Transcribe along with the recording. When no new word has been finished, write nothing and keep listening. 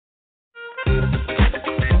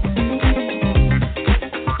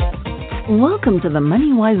Welcome to the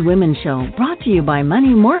MoneyWise Women Show, brought to you by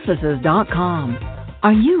MoneyMorphosis.com.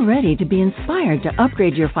 Are you ready to be inspired to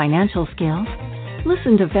upgrade your financial skills?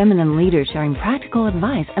 Listen to feminine leaders sharing practical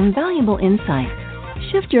advice and valuable insights.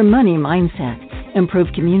 Shift your money mindset, improve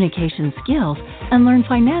communication skills, and learn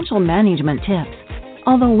financial management tips.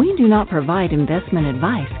 Although we do not provide investment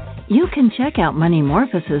advice, you can check out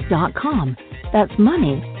MoneyMorphosis.com. That's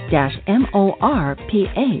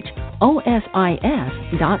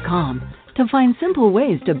money-morphosis.com to find simple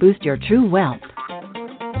ways to boost your true wealth.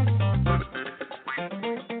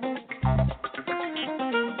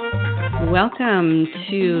 Welcome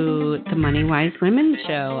to the MoneyWise Women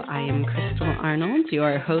Show. I am Crystal Arnold,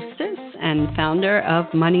 your hostess and founder of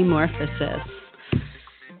Money Morphosis.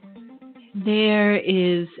 There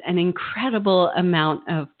is an incredible amount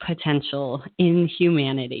of potential in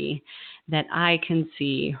humanity that I can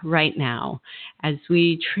see right now as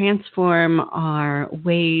we transform our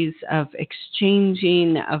ways of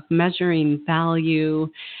exchanging, of measuring value,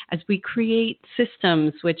 as we create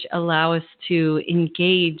systems which allow us to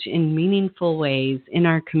engage in meaningful ways in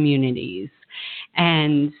our communities.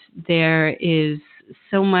 And there is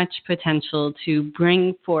so much potential to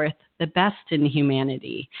bring forth the best in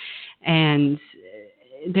humanity. And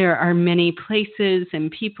there are many places and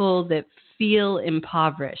people that feel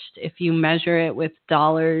impoverished. If you measure it with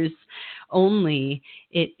dollars only,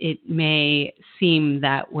 it may seem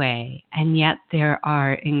that way. And yet there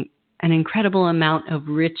are an incredible amount of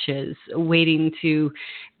riches waiting to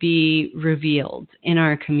be revealed in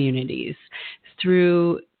our communities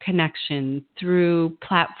through connection, through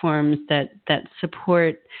platforms that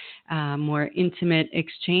support more intimate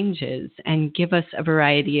exchanges and give us a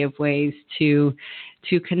variety of ways to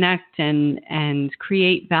connect and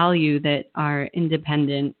create value that are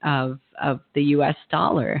independent of the U.S.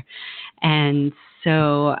 dollar. And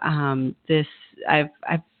so I've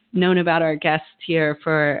known about our guest here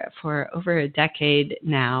for over a decade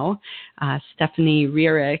now. Stephanie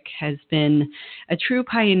Rearick has been a true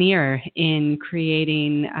pioneer in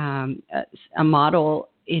creating a model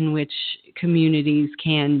in which communities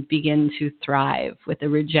can begin to thrive with a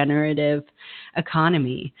regenerative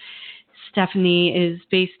economy. Stephanie is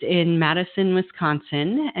based in Madison,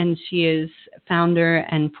 Wisconsin, and she is founder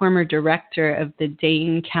and former director of the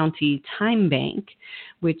Dane County Time Bank,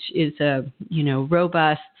 which is a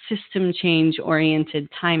robust, system change-oriented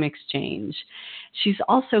time exchange. She's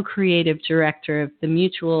also creative director of the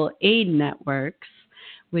Mutual Aid Networks,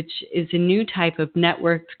 which is a new type of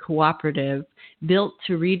networked cooperative built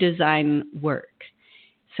to redesign work.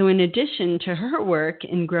 So in addition to her work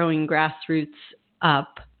in growing grassroots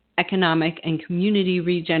up economic and community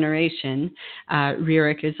regeneration,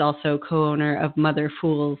 Rearick is also co-owner of Mother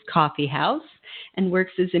Fool's Coffee House and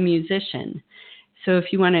works as a musician. So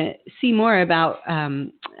if you want to see more about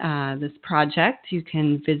this project, you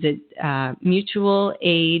can visit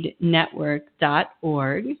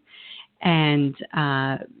mutualaidnetwork.org. And,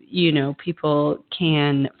 people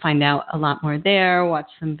can find out a lot more there, watch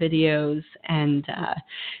some videos. And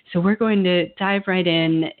so we're going to dive right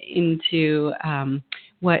into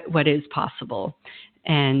what is possible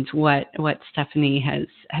and what Stephanie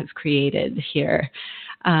has created here.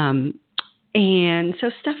 And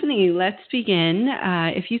so, Stephanie, let's begin.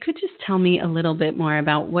 If you could just tell me a little bit more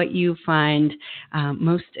about what you find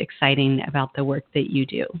most exciting about the work that you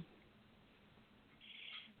do.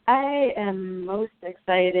 I am most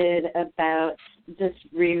excited about just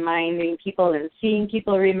reminding people and seeing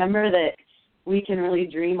people remember that we can really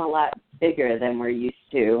dream a lot bigger than we're used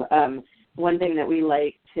to. One thing that we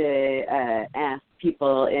like to ask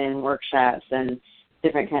people in workshops and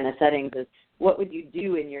different kind of settings is, what would you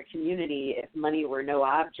do in your community if money were no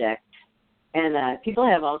object? And people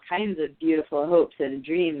have all kinds of beautiful hopes and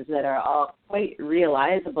dreams that are all quite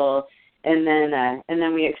realizable. And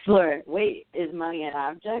then we explore, wait, is money an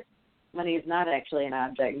object? Money is not actually an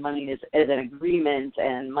object. Money is an agreement,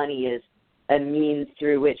 and money is a means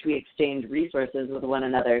through which we exchange resources with one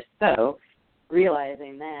another. So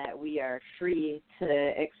realizing that we are free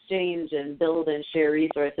to exchange and build and share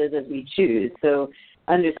resources as we choose. So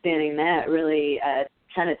understanding that really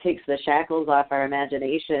kind of takes the shackles off our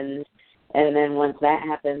imaginations. And then once that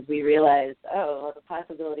happens, we realize, the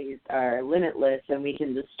possibilities are limitless, and we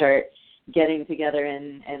can just start getting together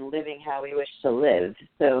and living how we wish to live.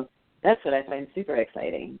 So that's what I find super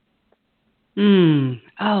exciting.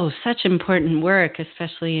 Such important work,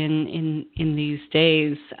 especially in these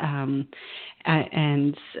days. And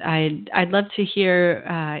I'd love to hear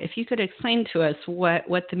if you could explain to us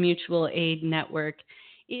what the Mutual Aid Network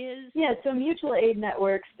is? Yeah, so mutual aid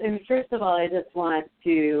networks, and first of all, I just want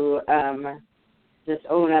to just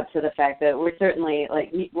own up to the fact that we're certainly,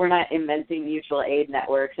 we're not inventing mutual aid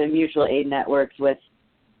networks, and mutual aid networks as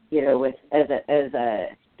a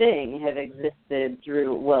thing have existed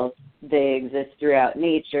they exist throughout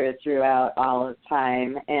nature, throughout all of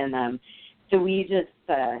time, and so we just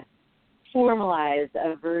formalized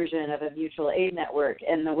a version of a mutual aid network,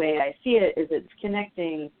 and the way I see it is it's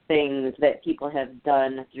connecting things that people have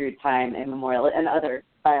done through time immemorial and other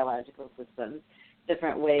biological systems,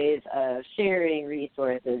 different ways of sharing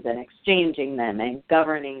resources and exchanging them and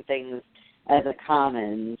governing things as a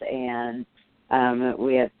commons. And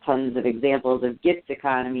we have tons of examples of gift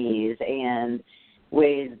economies and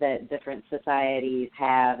ways that different societies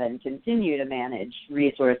have and continue to manage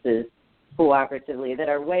resources cooperatively that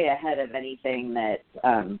are way ahead of anything that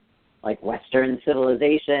like Western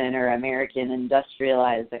civilization or American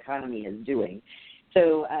industrialized economy is doing.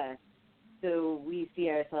 So we see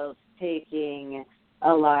ourselves taking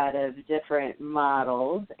a lot of different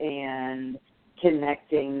models and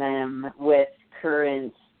connecting them with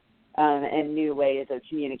current and new ways of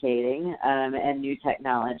communicating and new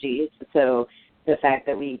technologies. So the fact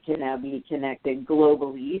that we can now be connected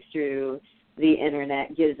globally through the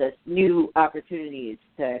internet gives us new opportunities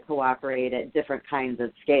to cooperate at different kinds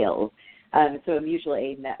of scales. So a mutual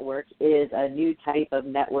aid network is a new type of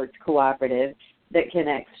networked cooperative that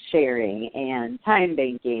connects sharing and time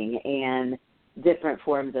banking and different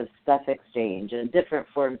forms of stuff exchange and different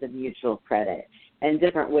forms of mutual credit and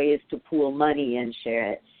different ways to pool money and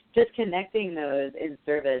share it. Just connecting those in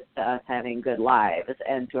service to us having good lives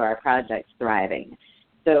and to our projects thriving.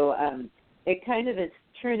 So it kind of is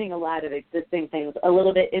turning a lot of existing things a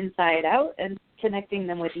little bit inside out and connecting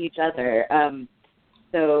them with each other.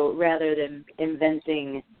 So rather than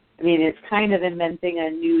inventing, it's kind of inventing a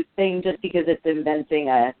new thing just because it's inventing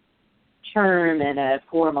a term and a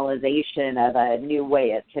formalization of a new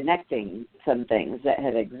way of connecting some things that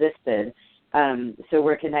have existed. So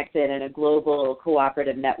we're connected in a global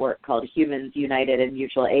cooperative network called Humans United in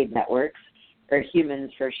Mutual Aid Networks, or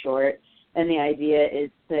HUMANS for short. And the idea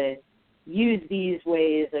is to use these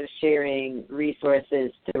ways of sharing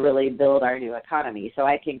resources to really build our new economy. So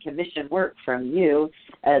I can commission work from you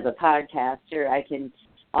as a podcaster. I can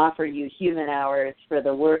offer you human hours for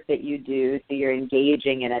the work that you do, so you're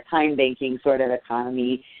engaging in a time banking sort of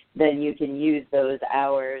economy. Then you can use those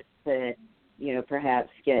hours to, perhaps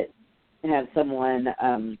have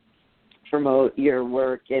someone promote your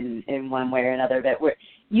work in one way or another. But we're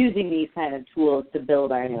using these kind of tools to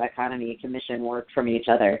build our new economy, commission work from each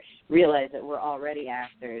other, realize that we're already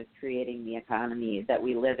actors creating the economy that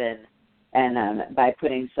we live in, and by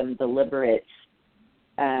putting some deliberate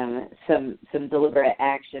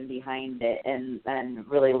action behind it and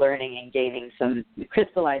really learning and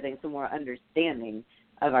crystallizing some more understanding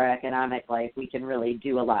of our economic life, we can really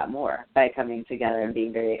do a lot more by coming together and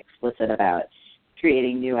being very explicit about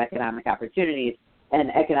creating new economic opportunities. And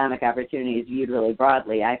economic opportunities viewed really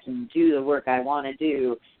broadly. I can do the work I want to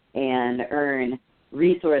do and earn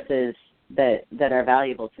resources that are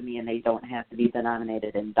valuable to me, and they don't have to be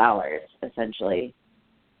denominated in dollars, essentially.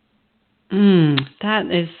 That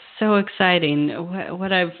is so exciting.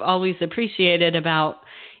 What I've always appreciated about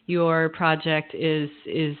your project is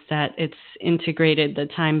that it's integrated the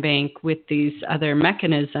time bank with these other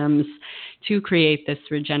mechanisms to create this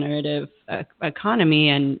regenerative economy.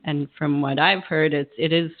 And from what I've heard, it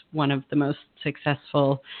is one of the most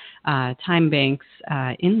successful time banks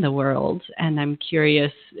in the world. And I'm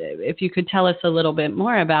curious if you could tell us a little bit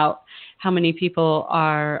more about how many people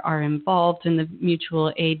are involved in the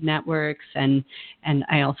mutual aid networks. And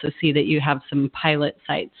I also see that you have some pilot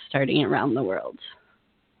sites starting around the world.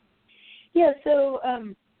 Yeah, so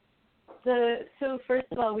first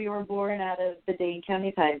of all, we were born out of the Dane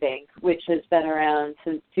County Time Bank, which has been around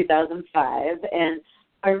since 2005. And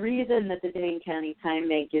our reason that the Dane County Time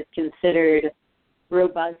Bank is considered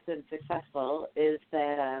robust and successful is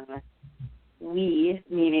that we,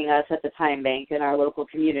 meaning us at the Time Bank and our local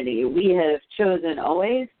community, we have chosen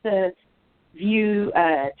always to view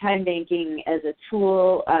time banking as a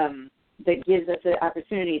tool that gives us the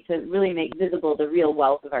opportunity to really make visible the real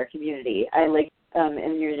wealth of our community. I like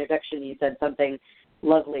in your introduction, you said something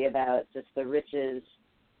lovely about just the riches,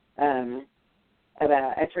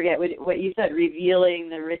 I forget what you said,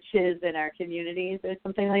 revealing the riches in our communities or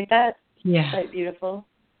something like that. Yeah. Quite beautiful.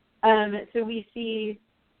 So we see,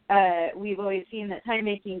 we've always seen that time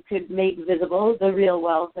banking could make visible the real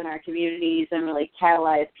wealth in our communities and really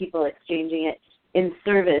catalyze people exchanging it in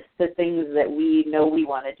service to things that we know we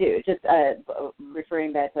want to do. Just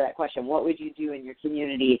referring back to that question, what would you do in your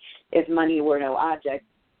community if money were no object?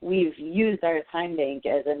 we've used our time bank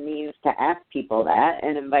as a means to ask people that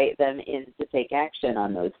and invite them in to take action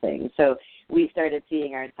on those things. So we started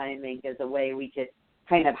seeing our time bank as a way we could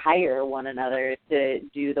kind of hire one another to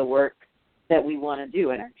do the work that we want to do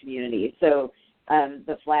in our community. So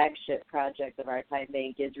the flagship project of our time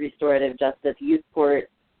bank is Restorative Justice Youth Court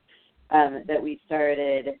that we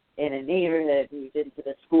started in a neighborhood, moved into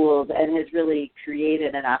the schools, and has really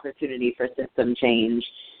created an opportunity for system change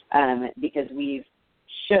because we've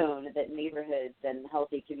shown that neighborhoods and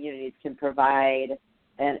healthy communities can provide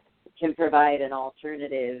an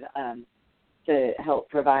alternative to help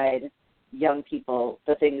provide young people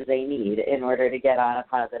the things they need in order to get on a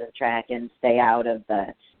positive track and stay out of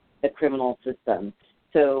the criminal system.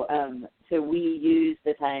 So we use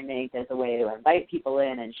the time bank as a way to invite people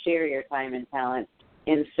in and share your time and talent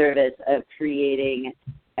in service of creating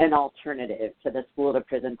an alternative to the school to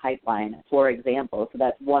prison pipeline, for example. So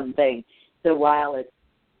that's one thing. So while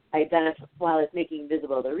it's making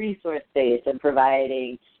visible the resource base and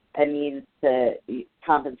providing a means to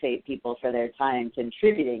compensate people for their time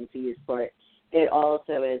contributing to youth court, it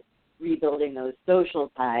also is rebuilding those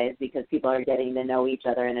social ties because people are getting to know each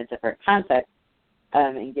other in a different context,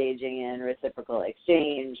 engaging in reciprocal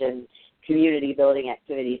exchange and community building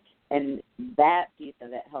activities. And that piece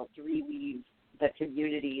of it helps reweave the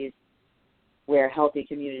communities where healthy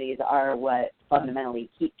communities are what fundamentally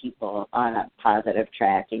keep people on a positive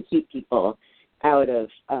track and keep people out of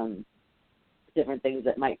different things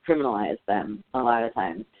that might criminalize them a lot of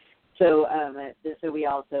times. So we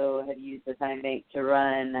also have used the time bank to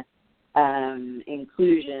run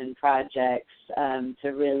inclusion projects to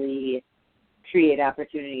really create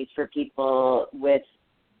opportunities for people with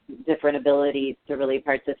different abilities to really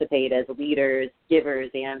participate as leaders, givers,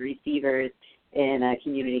 and receivers in a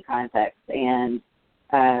community context. And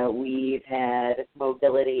we've had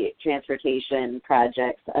mobility transportation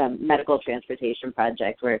projects, medical transportation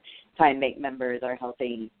projects where time bank members are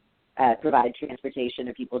helping provide transportation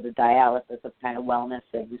to people to dialysis of kind of wellness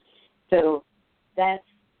things. So that's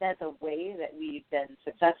a way that we've been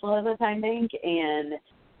successful as a time bank,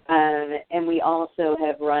 and we also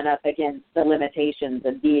have run up against the limitations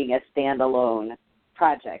of being a standalone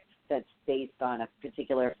project that's based on a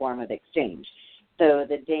particular form of exchange. So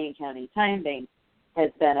the Dane County Time Bank has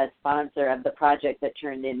been a sponsor of the project that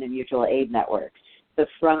turned into Mutual Aid Network. So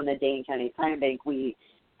from the Dane County Time Bank, we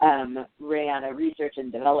ran a research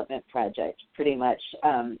and development project pretty much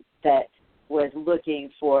that was looking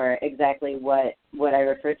for exactly what I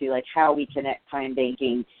refer to, like how we connect time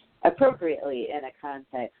banking appropriately in a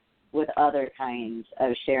context with other kinds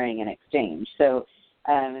of sharing and exchange. So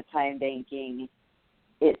time banking,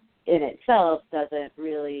 it in itself doesn't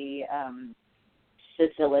really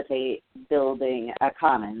facilitate building a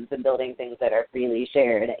commons and building things that are freely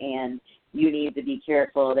shared. And you need to be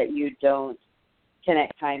careful that you don't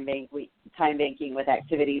connect time banking with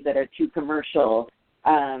activities that are too commercial,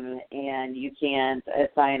 and you can't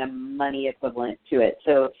assign a money equivalent to it.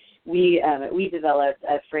 So we developed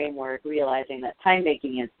a framework realizing that time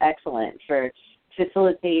banking is excellent for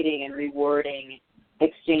facilitating and rewarding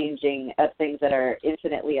exchanging of things that are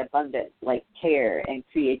infinitely abundant, like care and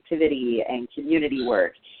creativity and community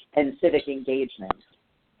work and civic engagement.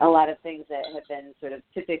 A lot of things that have been sort of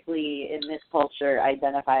typically in this culture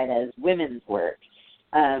identified as women's work,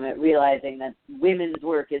 realizing that women's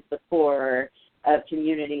work is the core of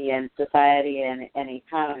community and society and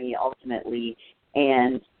economy ultimately,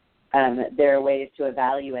 and there are ways to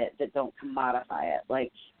evaluate it that don't commodify it,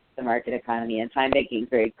 like the market economy, and time banking is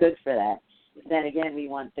very good for that. Then again, we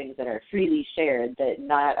want things that are freely shared, that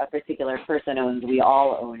not a particular person owns, we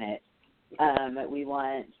all own it. We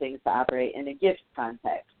want things to operate in a gift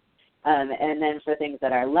context. And then for things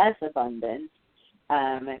that are less abundant,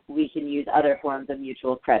 we can use other forms of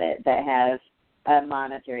mutual credit that have a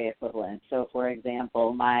monetary equivalent. So, for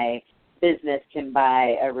example, my business can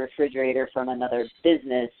buy a refrigerator from another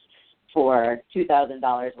business for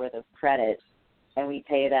 $2,000 worth of credit, and we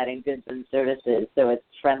pay that in goods and services, so it's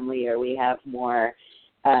friendlier. We have more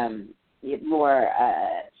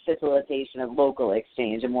facilitation of local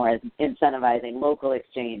exchange and more incentivizing local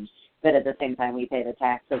exchange, but at the same time we pay the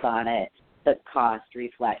taxes on it. The cost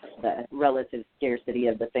reflects the relative scarcity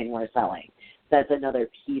of the thing we're selling. That's another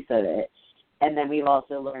piece of it. And then we've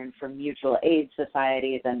also learned from mutual aid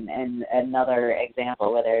societies, and another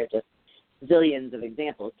example where there are just zillions of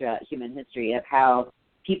examples throughout human history of how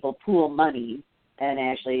people pool money and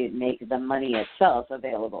actually make the money itself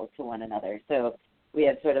available to one another. So we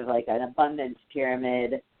have sort of like an abundance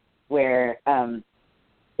pyramid where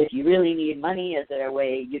if you really need money, is there a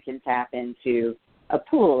way you can tap into a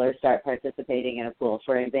pool or start participating in a pool?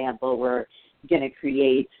 For example, we're going to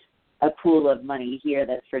create a pool of money here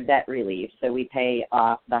that's for debt relief. So we pay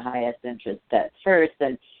off the highest interest debt first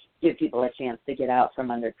and give people a chance to get out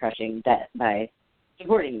from under crushing debt by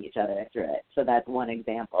supporting each other through it. So that's one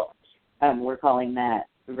example. We're calling that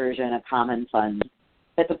version a common fund.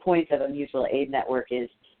 But the point of a mutual aid network is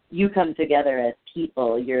you come together as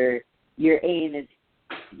people. Your aim is,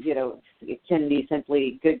 it can be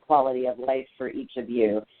simply good quality of life for each of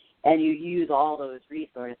you. And you use all those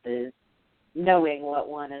resources knowing what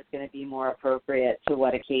one is going to be more appropriate to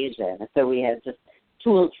what occasion. So we have just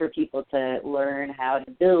tools for people to learn how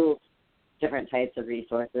to build different types of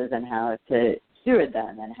resources and how to steward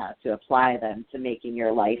them and how to apply them to making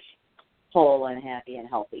your life whole and happy and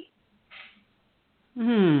healthy.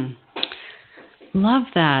 Love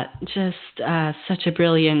that. Just such a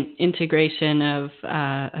brilliant integration of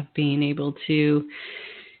being able to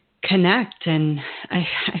connect. And I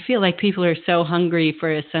feel like people are so hungry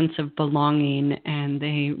for a sense of belonging, and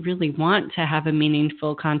they really want to have a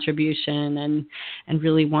meaningful contribution and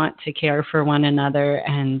really want to care for one another.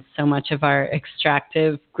 And so much of our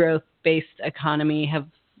extractive, growth-based economy has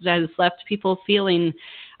left people feeling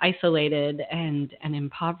isolated and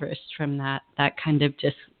impoverished from that kind of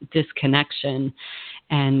disconnection.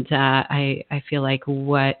 And I feel like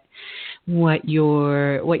what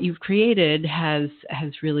you've created has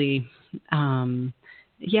really allow.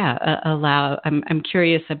 I'm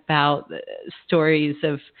curious about stories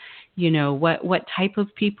of what type of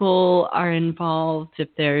people are involved, if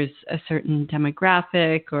there's a certain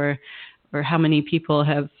demographic or how many people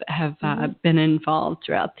have been involved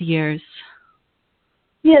throughout the years.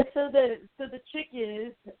 Yeah, so the trick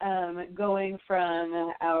is going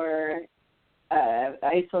from our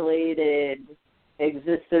isolated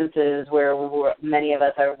existences where many of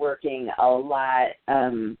us are working a lot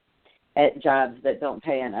at jobs that don't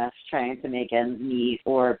pay enough, trying to make ends meet,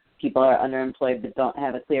 or people are underemployed but don't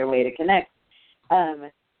have a clear way to connect.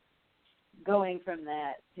 Going from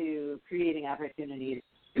that to creating opportunities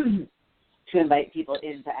to invite people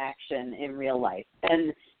into action in real life.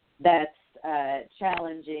 And that's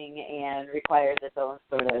challenging and requires its own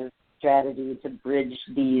sort of strategy to bridge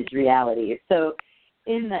these realities. So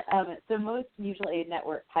so most mutual aid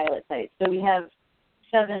network pilot sites, so we have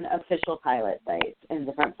 7 official pilot sites in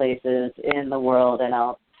different places in the world, and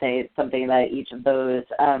I'll say something about each of those.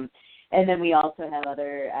 And then we also have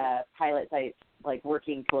other pilot sites like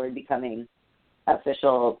working toward becoming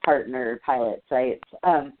official partner pilot sites.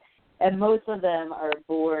 And most of them are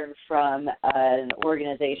born from an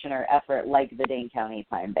organization or effort like the Dane County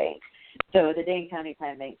Time Bank. So the Dane County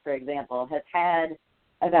Time Bank, for example, has had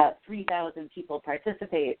about 3,000 people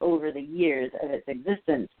participate over the years of its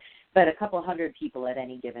existence, but a couple hundred people at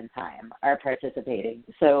any given time are participating.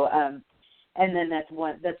 So, and then that's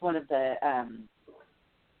one of the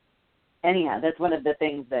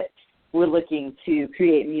things that we're looking to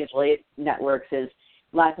create mutual aid networks is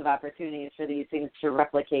lots of opportunities for these things to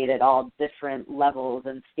replicate at all different levels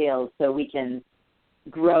and scales, so we can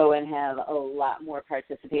grow and have a lot more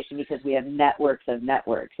participation because we have networks of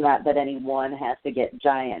networks. Not that any one has to get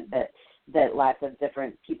giant, but that lots of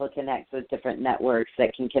different people connect with different networks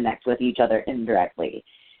that can connect with each other indirectly.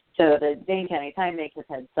 So the Dane County Time Bank has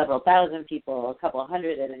had several thousand people, a couple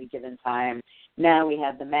hundred at any given time. Now we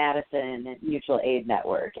have the Madison Mutual Aid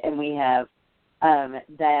Network, and we have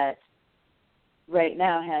that right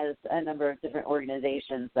now has a number of different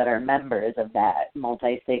organizations that are members of that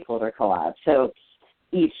multi-stakeholder co-op. So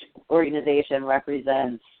each organization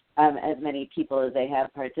represents as many people as they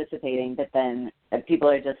have participating, but then people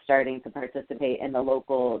are just starting to participate in the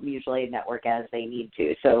local mutual aid network as they need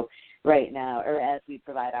to. So right now, or as we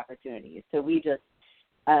provide opportunities. So we just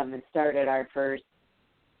started our first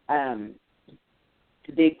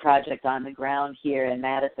big project on the ground here in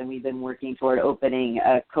Madison. We've been working toward opening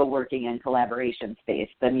a co-working and collaboration space,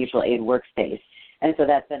 the mutual aid workspace. And so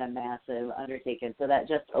that's been a massive undertaking. So that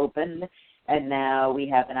just opened, and now we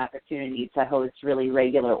have an opportunity to host really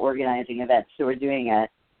regular organizing events. So we're doing a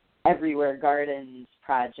Everywhere Gardens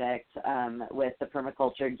project with the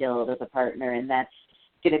Permaculture Guild as a partner, and that's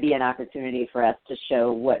going to be an opportunity for us to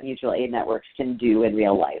show what mutual aid networks can do in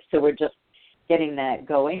real life. So we're just getting that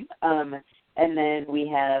going. And then we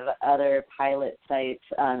have other pilot sites.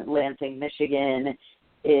 Lansing, Michigan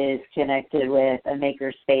is connected with a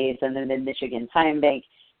makerspace, and then the Michigan Time Bank.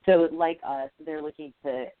 So like us, they're looking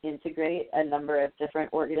to integrate a number of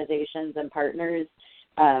different organizations and partners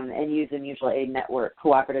and use a mutual aid network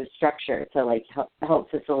cooperative structure to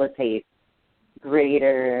help facilitate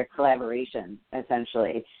greater collaboration,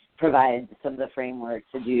 essentially, provide some of the framework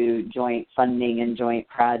to do joint funding and joint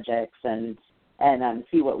projects and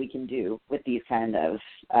see what we can do with these kind of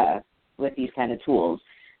these kind of tools.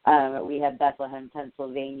 We have Bethlehem,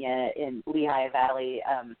 Pennsylvania, in Lehigh Valley.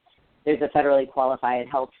 There's a federally qualified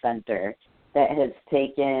health center that has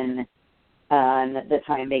taken the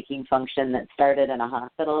time-making function that started in a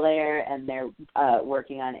hospital there, and they're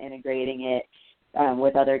working on integrating it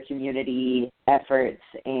with other community efforts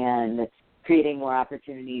and creating more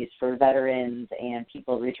opportunities for veterans and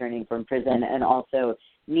people returning from prison, and also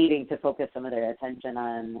needing to focus some of their attention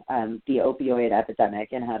on the opioid epidemic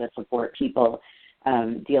and how to support people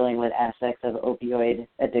dealing with aspects of opioid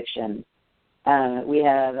addiction. We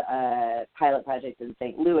have a pilot project in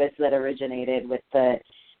St. Louis that originated with the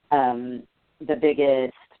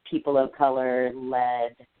biggest people of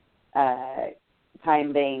color-led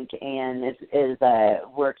time bank, and is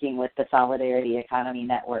working with the Solidarity Economy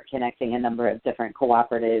Network, connecting a number of different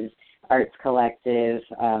cooperatives, Arts Collective,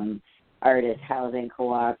 Artist Housing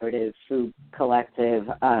Cooperative, Food Collective.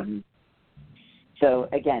 So,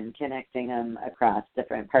 again, connecting them across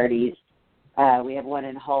different parties. We have one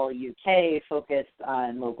in Hull, UK, focused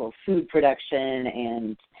on local food production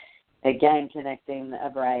and, again, connecting a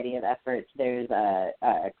variety of efforts. There's a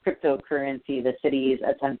cryptocurrency the city's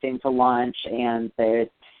attempting to launch, and there's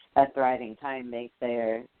a thriving time bank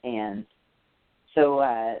there. And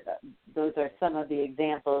so those are some of the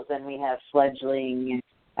examples. And we have fledgling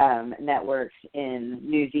networks in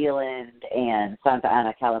New Zealand and Santa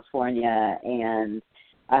Ana, California, and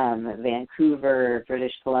Vancouver,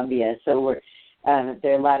 British Columbia. So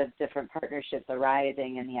there are a lot of different partnerships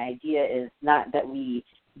arising, and the idea is not that we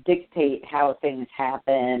dictate how things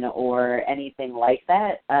happen or anything like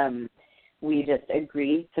that. We just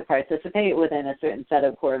agree to participate within a certain set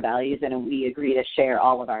of core values, and we agree to share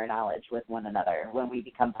all of our knowledge with one another when we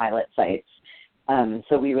become pilot sites.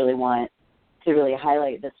 So we really want to really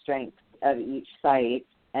highlight the strengths of each site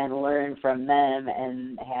and learn from them,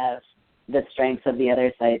 and have the strengths of the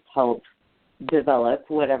other sites help develop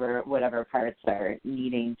whatever parts are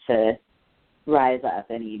needing to rise up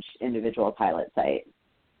in each individual pilot site.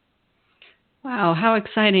 Wow, how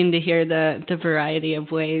exciting to hear the variety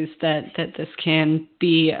of ways that this can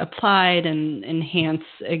be applied and enhance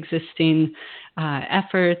existing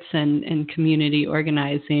efforts and community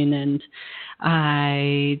organizing. And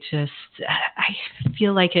I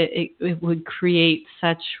feel like it would create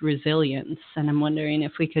such resilience. And I'm wondering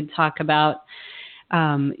if we could talk about,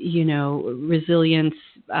 resilience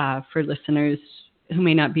for listeners who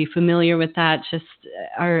may not be familiar with that, just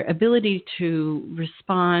our ability to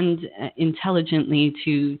respond intelligently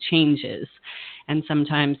to changes. And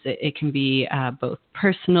sometimes it can be both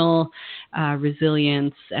personal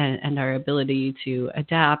resilience and our ability to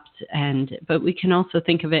adapt, but we can also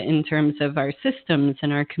think of it in terms of our systems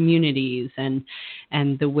and our communities and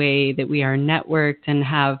the way that we are networked and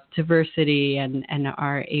have diversity and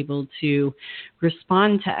are able to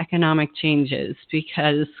respond to economic changes,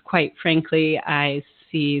 because quite frankly, I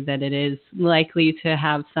see that it is likely to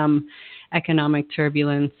have some economic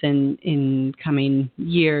turbulence in coming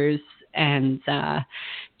years. And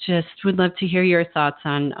just would love to hear your thoughts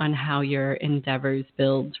on how your endeavors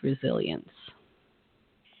build resilience.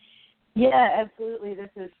 Yeah, absolutely. This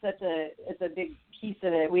is it's a big piece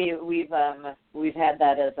of it. We've had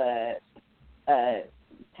that as a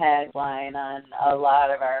tagline on a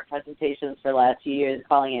lot of our presentations for the last few years,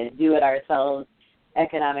 calling it "Do It Ourselves: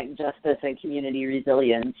 Economic Justice and Community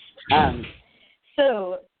Resilience."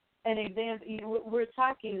 So, an example, we're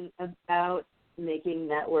talking about making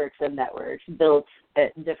networks and networks built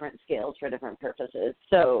at different scales for different purposes.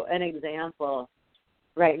 So an example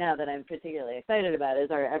right now that I'm particularly excited about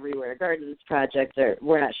is our Everywhere Gardens project, or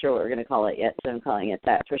we're not sure what we're going to call it yet, so I'm calling it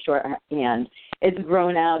that for shorthand. It's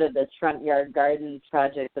grown out of this Front Yard Gardens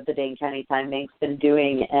project that the Dane County Time Bank's been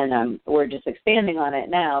doing, and we're just expanding on it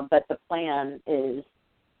now, but the plan is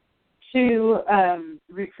to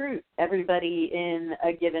recruit everybody in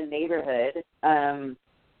a given neighborhood,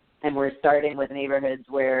 and we're starting with neighborhoods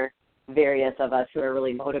where various of us who are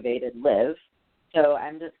really motivated live. So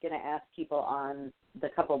I'm just going to ask people on the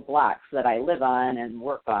couple blocks that I live on and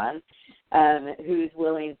work on, who's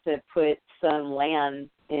willing to put some land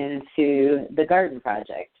into the garden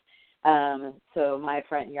project. So my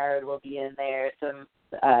front yard will be in there, some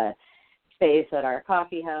space at our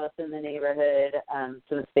coffee house in the neighborhood,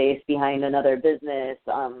 some space behind another business,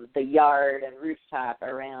 the yard and rooftop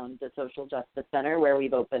around the Social Justice Center where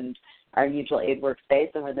we've opened our mutual aid workspace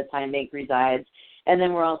and where the Time Bank resides. And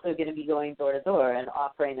then we're also going to be going door to door and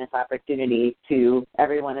offering this opportunity to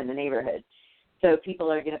everyone in the neighborhood. So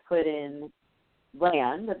people are going to put in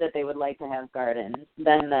land that they would like to have gardens.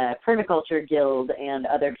 Then the Permaculture Guild and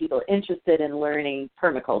other people interested in learning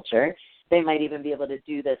permaculture they might even be able to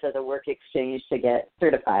do this as a work exchange to get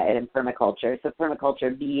certified in permaculture. So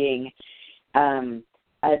permaculture being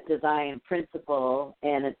a design principle,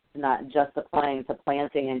 and it's not just applying to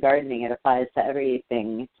planting and gardening, it applies to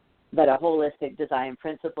everything, but a holistic design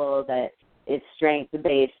principle that is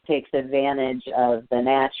strength-based, takes advantage of the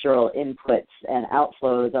natural inputs and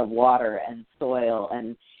outflows of water and soil,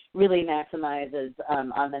 and really maximizes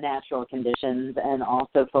on the natural conditions, and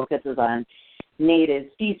also focuses on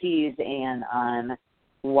native species and on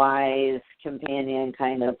wise companion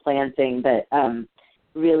kind of planting, but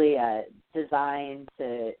really designed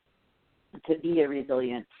to be a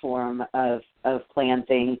resilient form of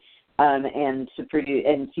planting, and to produce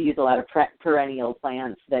and to use a lot of perennial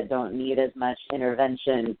plants that don't need as much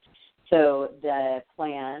intervention. So the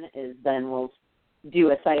plan is then we'll do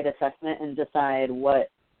a site assessment and decide what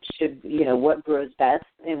grows best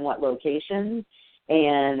in what locations,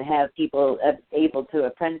 and have people able to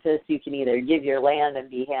apprentice. You can either give your land and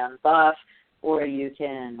be hands off, or you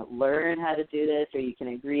can learn how to do this, or you can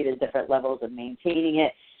agree to different levels of maintaining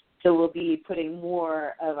it. So we'll be putting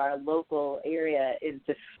more of our local area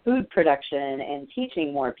into food production and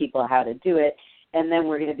teaching more people how to do it. And then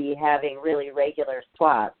we're going to be having really regular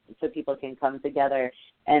swaps, so people can come together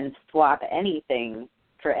and swap anything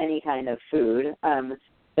for any kind of food,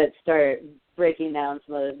 but start breaking down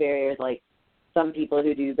some of the barriers. Like some people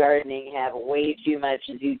who do gardening have way too much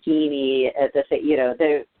zucchini at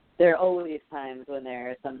the, there are always times when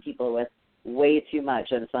there are some people with way too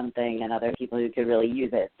much of something and other people who could really use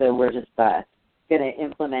it. So we're just going to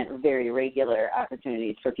implement very regular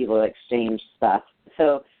opportunities for people to exchange stuff.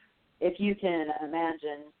 So if you can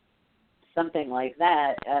imagine something like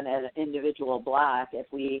that on an individual block, if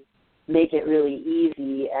we make it really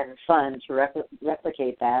easy and fun to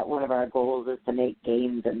replicate that, one of our goals is to make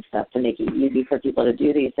games and stuff to make it easy for people to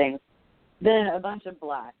do these things, then a bunch of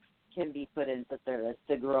blocks can be put into service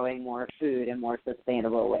to growing more food in more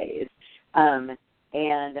sustainable ways.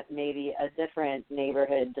 And maybe a different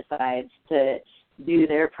neighborhood decides to do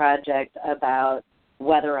their project about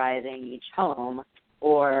weatherizing each home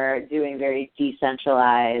or doing very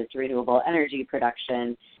decentralized renewable energy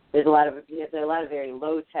production. There are a lot of very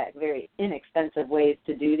low-tech, very inexpensive ways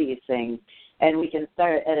to do these things, and we can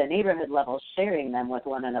start at a neighborhood level sharing them with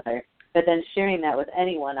one another, but then sharing that with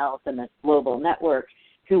anyone else in this global network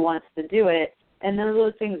who wants to do it. And then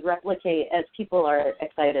those things replicate as people are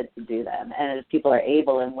excited to do them and as people are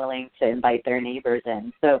able and willing to invite their neighbors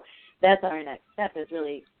in. So that's our next step, is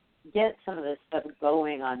really get some of this stuff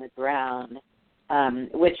going on the ground,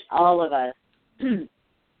 which all of us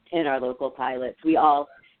in our local pilots, we all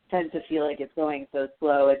tend to feel like it's going so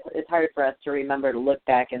slow. It's hard for us to remember to look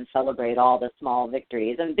back and celebrate all the small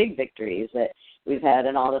victories and big victories that we've had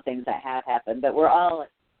and all the things that have happened. But we're all,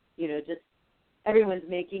 just everyone's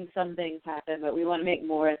making some things happen, but we want to make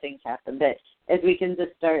more things happen. But as we can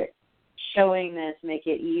just start showing this, make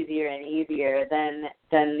it easier and easier,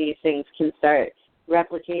 then these things can start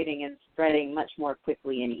replicating and spreading much more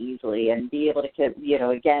quickly and easily, and be able to,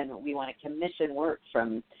 again, we want to commission work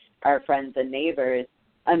from our friends and neighbors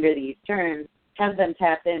under these terms, have them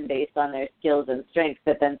tap in based on their skills and strengths,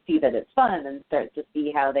 but then see that it's fun and start to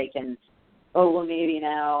see how they can, maybe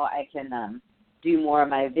now I can do more of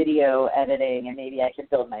my video editing, and maybe I can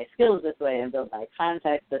build my skills this way and build my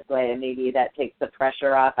contacts this way, and maybe that takes the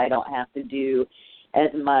pressure off. I don't have to do as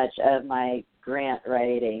much of my grant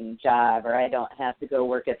writing job, or I don't have to go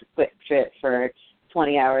work at the Quick Trip for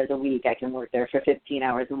 20 hours a week. I can work there for 15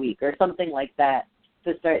 hours a week or something like that,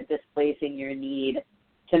 to start displacing your need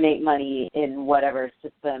to make money in whatever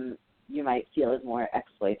system you might feel is more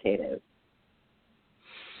exploitative.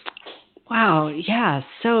 Wow, yeah,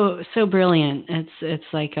 so brilliant. It's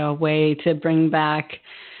like a way to bring back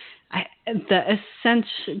the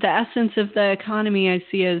essence of the economy. I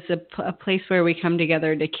see as a place where we come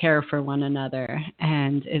together to care for one another,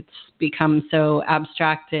 and it's become so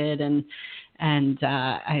abstracted, and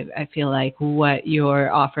I feel like what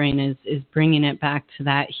you're offering is bringing it back to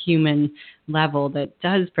that human level that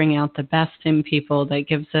does bring out the best in people, that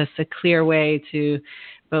gives us a clear way to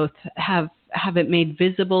both have it made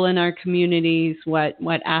visible in our communities, what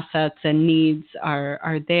assets and needs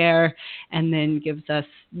are there, and then gives us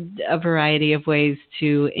a variety of ways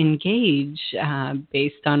to engage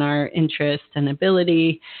based on our interest and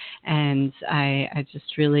ability. And I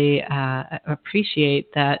just really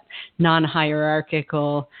appreciate that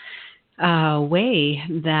non-hierarchical way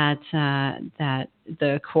that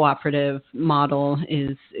the cooperative model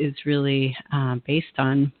is really based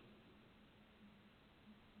on.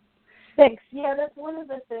 Thanks. Yeah, that's one of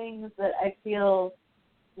the things that I feel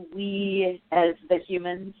we as the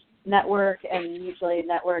humans network and mutual aid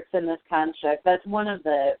networks in this construct. That's one of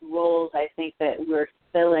the roles I think that we're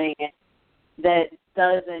filling that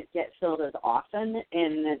doesn't get filled as often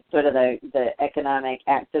in sort of the economic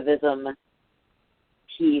activism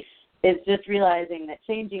piece, is just realizing that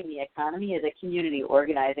changing the economy is a community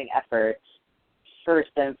organizing effort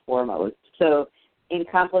first and foremost. So in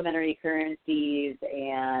complementary currencies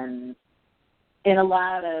and in a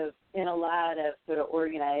lot of sort of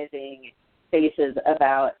organizing spaces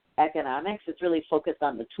about economics, it's really focused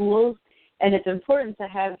on the tools. And it's important to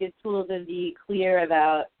have good tools and be clear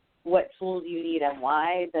about what tools you need and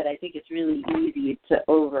why, but I think it's really easy to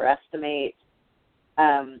overestimate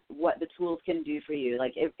what the tools can do for you.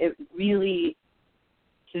 Like it really,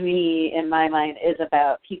 to me, in my mind, is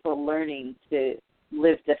about people learning to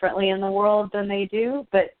live differently in the world than they do,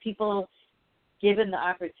 but people, given the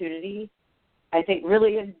opportunity, I think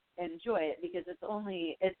really enjoy it, because it's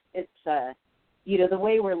the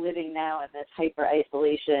way we're living now in this hyper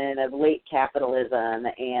isolation of late capitalism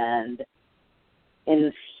and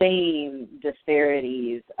insane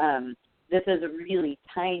disparities. This is a really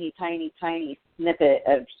tiny, tiny, tiny snippet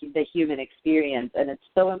of the human experience, and it's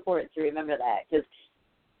so important to remember that, because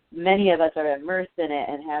many of us are immersed in it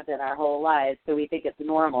and have been our whole lives, so we think it's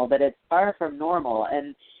normal, but it's far from normal,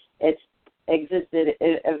 and it's existed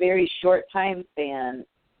a very short time span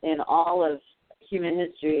in all of human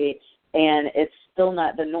history, and it's still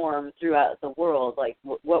not the norm throughout the world, like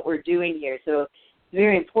what we're doing here. So it's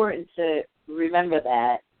very important to remember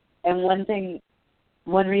that. And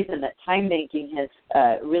one reason that time banking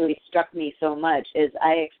has really struck me so much is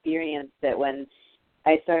I experienced it when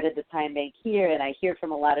I started the time bank here, and I hear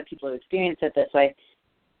from a lot of people who experience it this way.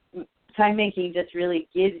 Time banking just really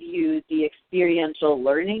gives you the experiential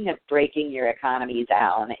learning of breaking your economy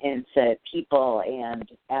down into people and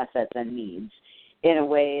assets and needs in a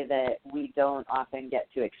way that we don't often get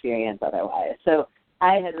to experience otherwise. So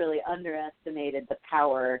I had really underestimated the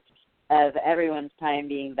power of everyone's time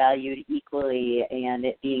being valued equally and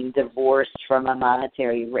it being divorced from a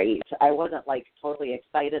monetary rate. I wasn't totally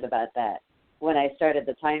excited about that when I started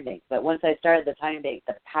the time bank, but once I started the time bank,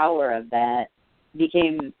 the power of that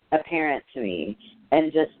became apparent to me,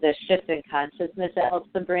 and just the shift in consciousness it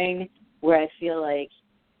helps to bring, where I feel like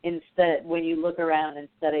instead, when you look around,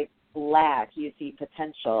 instead of lack, you see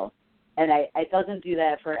potential. And it doesn't do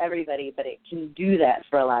that for everybody, but it can do that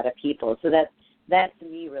for a lot of people. So that to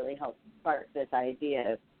me really helps spark this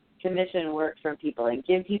idea of commission work from people and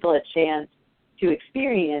give people a chance to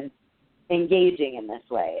experience engaging in this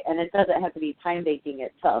way. And it doesn't have to be time banking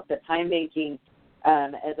itself, but time banking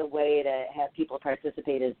as a way to have people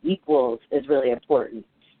participate as equals is really important.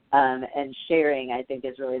 And sharing, I think,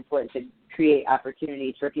 is really important to create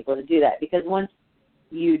opportunities for people to do that. Because once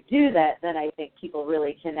you do that, then I think people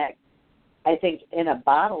really connect, I think, in a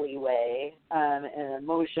bodily way, an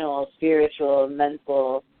emotional, spiritual,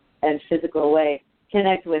 mental, and physical way,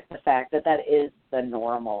 connect with the fact that is the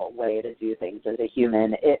normal way to do things as a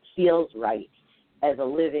human. It feels right as a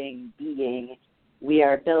living being. We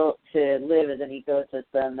are built to live as an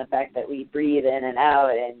ecosystem. The fact that we breathe in and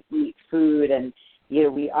out and eat food, and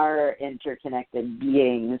we are interconnected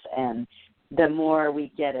beings. And the more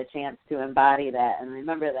we get a chance to embody that and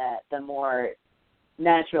remember that, the more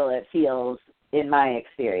natural it feels in my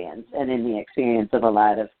experience and in the experience of a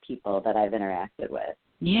lot of people that I've interacted with.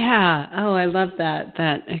 Yeah. Oh, I love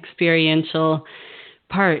that experiential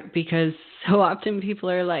part, because so often people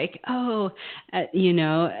are like,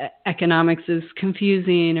 economics is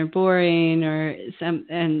confusing or boring or some,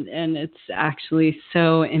 and it's actually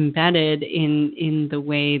so embedded in the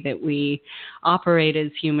way that we operate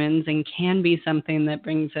as humans, and can be something that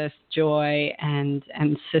brings us joy and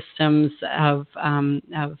systems of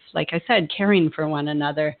like I said, caring for one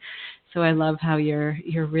another. So I love how you're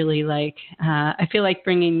really I feel like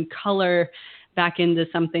bringing color back into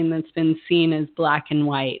something that's been seen as black and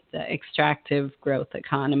white, the extractive growth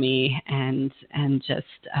economy, and just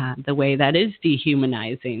the way that is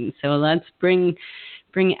dehumanizing. So let's bring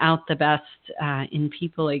out the best in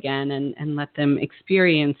people again, and let them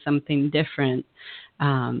experience something different.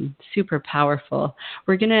 Super powerful.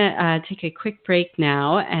 We're going to take a quick break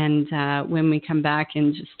now, and when we come back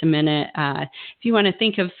in just a minute, if you want to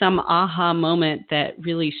think of some aha moment that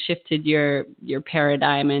really shifted your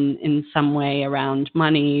paradigm in some way around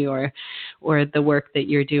money or the work that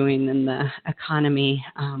you're doing in the economy,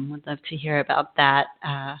 would love to hear about that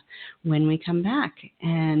when we come back,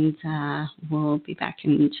 and we'll be back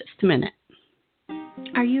in just a minute.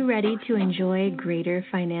 Are you ready to enjoy greater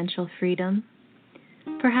financial freedom?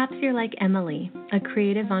 Perhaps you're like Emily, a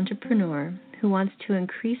creative entrepreneur who wants to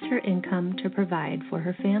increase her income to provide for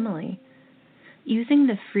her family. Using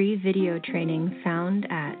the free video training found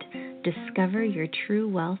at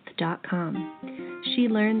discoveryourtruewealth.com, she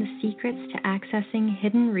learned the secrets to accessing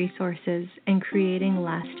hidden resources and creating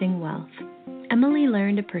lasting wealth. Emily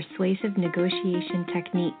learned a persuasive negotiation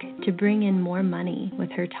technique to bring in more money with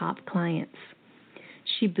her top clients.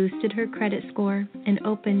 She boosted her credit score and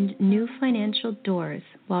opened new financial doors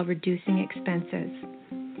while reducing expenses.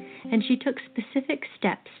 And she took specific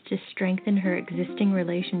steps to strengthen her existing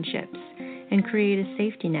relationships and create a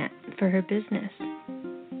safety net for her business.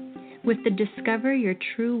 With the Discover Your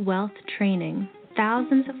True Wealth training,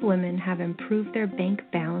 thousands of women have improved their bank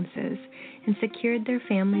balances and secured their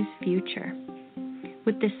family's future.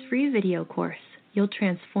 With this free video course, you'll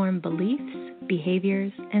transform beliefs,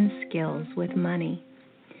 behaviors, and skills with money.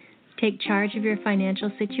 Take charge of your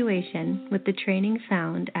financial situation with the training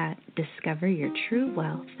found at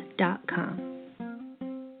discoveryourtruewealth.com.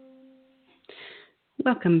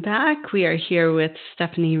 Welcome back. We are here with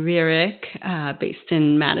Stephanie Rearick, based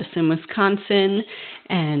in Madison, Wisconsin,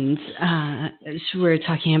 and we're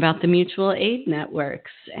talking about the mutual aid networks.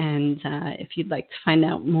 And if you'd like to find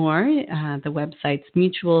out more, the website's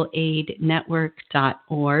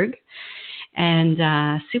mutualaidnetwork.org.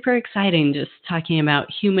 And super exciting, just talking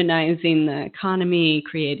about humanizing the economy,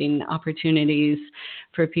 creating opportunities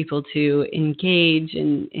for people to engage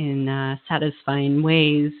in satisfying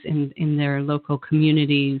ways in their local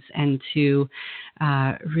communities, and to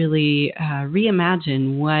really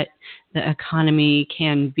reimagine what the economy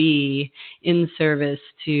can be in service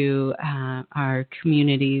to our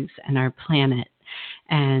communities and our planet.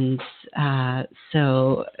 And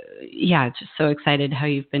so just so excited how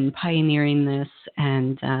you've been pioneering this,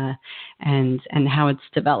 and how it's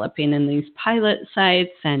developing in these pilot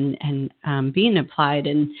sites and being applied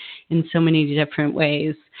in so many different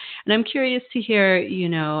ways. And I'm curious to hear,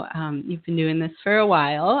 you've been doing this for a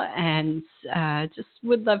while, and just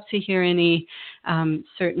would love to hear any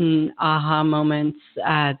certain aha moments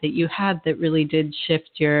that you had that really did shift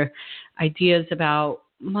your ideas about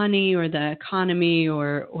money or the economy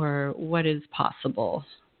or what is possible.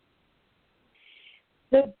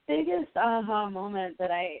 The biggest aha moment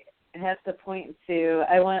that I have to point to,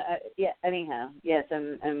 I'm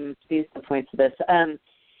pleased to point to this,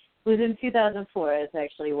 was in 2004. It's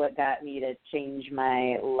actually what got me to change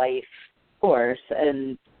my life course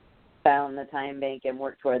and found the time bank and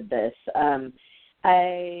worked toward this. I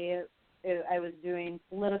was doing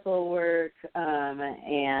political work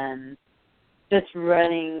and just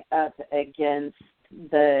running up against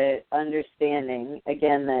the understanding,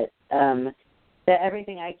 again, that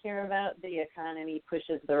everything I care about, the economy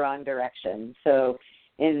pushes the wrong direction. So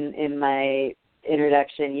in my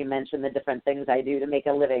introduction, you mentioned the different things I do to make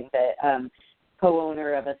a living, that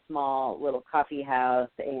co-owner of a small little coffee house,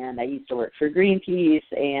 and I used to work for Greenpeace,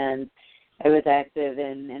 and I was active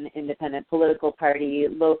in an independent political party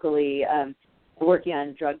locally, working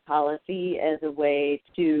on drug policy as a way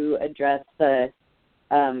to address the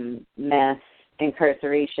mass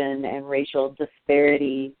incarceration and racial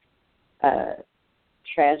disparity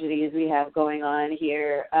tragedies we have going on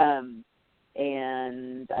here. And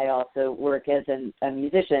I also work as a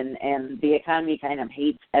musician, and the economy kind of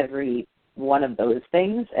hates every one of those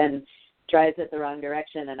things and drives it the wrong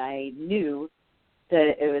direction. And I knew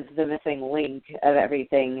that it was the missing link of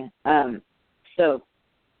everything. So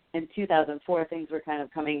in 2004, things were kind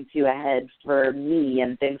of coming to a head for me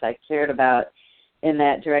and things I cared about in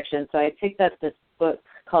that direction. So I picked up this book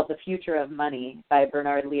called The Future of Money by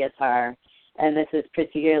Bernard Lietaer, and this is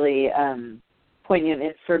particularly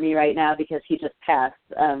poignant for me right now because he just passed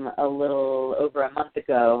a little over a month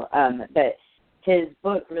ago. But his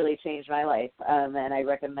book really changed my life, and I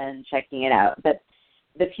recommend checking it out. But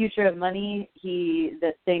The Future of Money,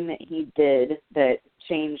 the thing that he did that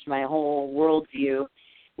changed my whole worldview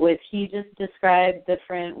was he just described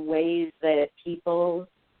different ways that people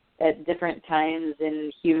at different times in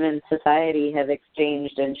human society have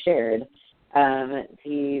exchanged and shared.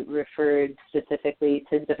 He referred specifically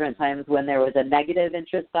to different times when there was a negative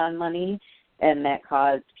interest on money, and that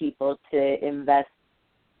caused people to invest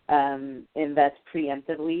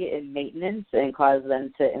preemptively in maintenance and caused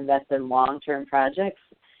them to invest in long-term projects,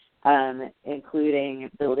 including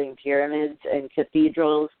building pyramids and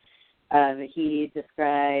cathedrals. He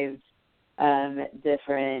described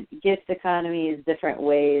different gift economies, different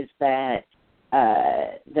ways that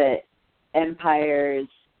empires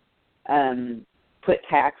put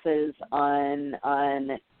taxes on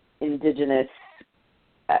indigenous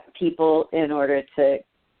people in order to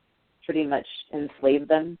pretty much enslave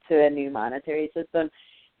them to a new monetary system.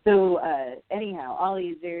 So anyhow, all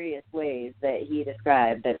these various ways that he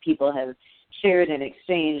described that people have shared and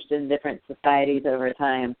exchanged in different societies over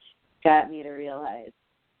time got me to realize,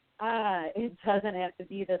 it doesn't have to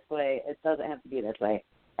be this way. It doesn't have to be this way.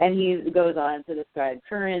 And he goes on to describe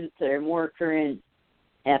current or more current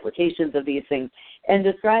applications of these things and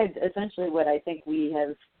described essentially what I think we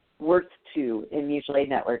have worked to in mutual aid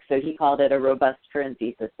networks. So he called it a robust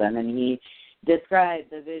currency system, and he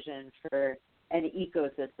described the vision for an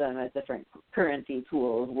ecosystem of different currency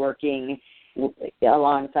tools working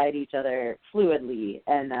alongside each other fluidly.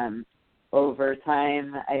 And over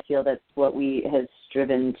time, I feel that's what we have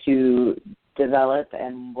striven to develop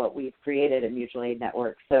and what we've created at Mutual Aid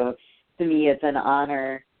Network. So to me, it's an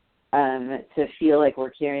honor to feel like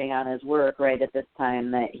we're carrying on his work right at this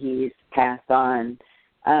time that he's passed on.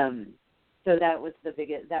 So that was the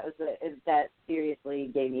biggest, that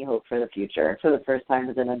seriously gave me hope for the future for the first time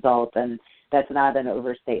as an adult, and that's not an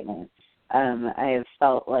overstatement. I have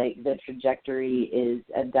felt like the trajectory is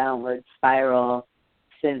a downward spiral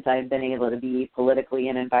since I've been able to be politically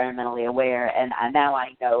and environmentally aware, and now I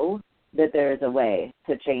know that there is a way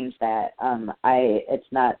to change that.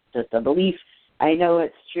 It's not just a belief. I know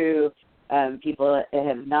it's true. People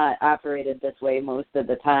have not operated this way most of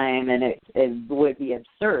the time, and it would be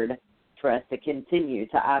absurd for us to continue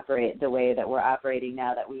to operate the way that we're operating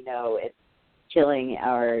now that we know it's killing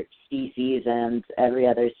our species and every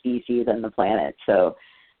other species on the planet. So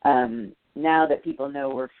now that people know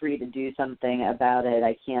we're free to do something about it,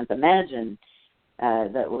 I can't imagine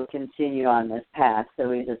that we'll continue on this path. So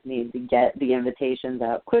we just need to get the invitations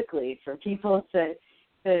out quickly for people to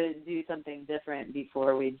do something different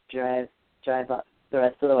before we drive up the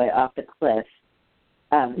rest of the way off the cliff.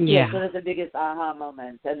 So those are the biggest aha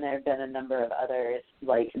moments, and there have been a number of others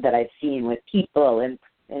like that I've seen with people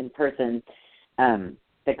in person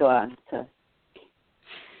that go on to.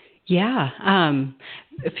 Yeah.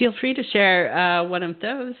 Feel free to share one of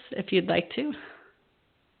those if you'd like to.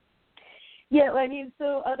 Yeah, I mean,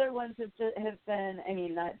 so other ones have been, I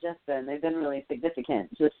mean, not just been, they've been really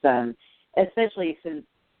significant, just especially since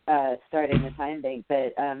starting the Time Bank,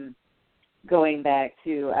 but going back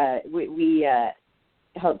to, we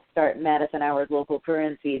helped start Madison Hours Local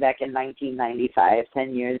Currency back in 1995,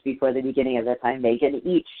 10 years before the beginning of the Time Bank, and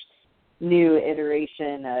each new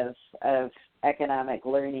iteration of economic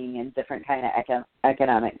learning and different kind of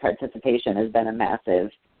economic participation has been a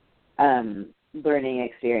massive learning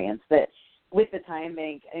experience. But with the Time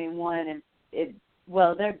Bank, I mean,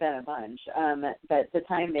 there have been a bunch, but the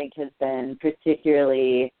Time Bank has been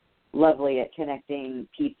particularly lovely at connecting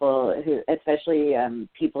people who, especially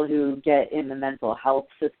people who get in the mental health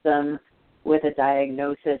system with a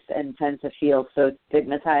diagnosis and tend to feel so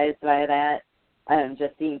stigmatized by that.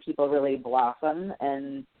 Just seeing people really blossom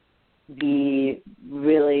and be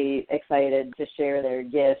really excited to share their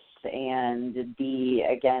gifts and be,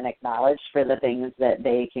 again, acknowledged for the things that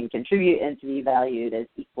they can contribute and to be valued as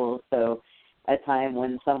equals. So a time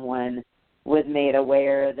when someone was made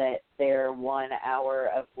aware that their 1 hour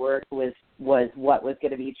of work was what was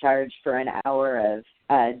going to be charged for an hour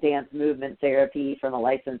of dance movement therapy from a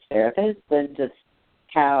licensed therapist, and just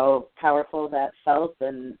how powerful that felt,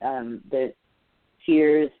 and the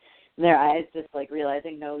tears in their eyes, just like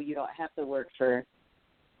realizing, no, you don't have to work for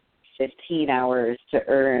 15 hours to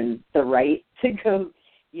earn the right to go,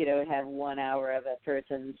 have 1 hour of a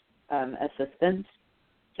person's assistance.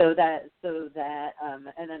 So that,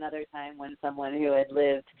 and another time when someone who had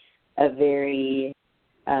lived a very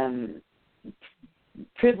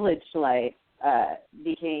privileged life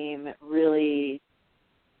became really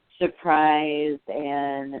surprised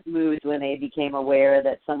and moved when they became aware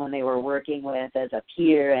that someone they were working with as a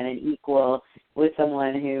peer and an equal was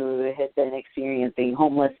someone who had been experiencing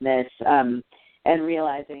homelessness, and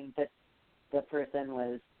realizing that the person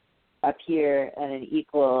was a peer and an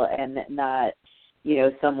equal and not,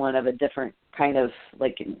 someone of a different kind of,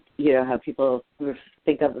 like, how people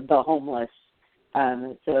think of the homeless.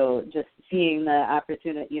 So just seeing the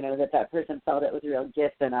opportunity, that person felt it was a real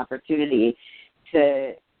gift and opportunity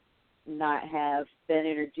to not have been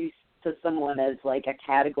introduced to someone as like a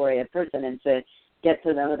category of person, and to get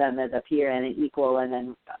to know them as a peer and an equal, and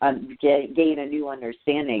then gain a new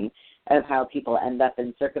understanding of how people end up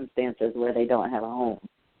in circumstances where they don't have a home.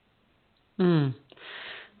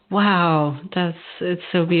 Wow, it's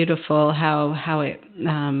so beautiful how it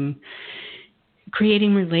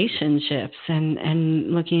creating relationships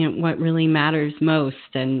and looking at what really matters most,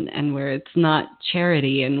 and where it's not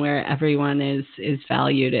charity, and where everyone is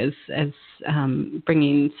valued as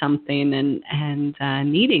bringing something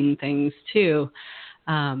and needing things too.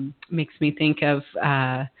 Makes me think of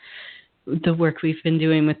the work we've been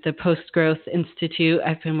doing with the Post Growth Institute.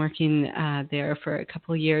 I've been working there for a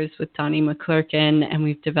couple of years with Donnie McClurkin, and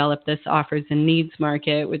we've developed this Offers and Needs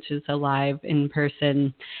Market, which is a live,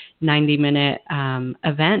 in-person, 90-minute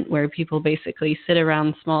event where people basically sit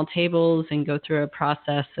around small tables and go through a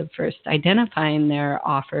process of first identifying their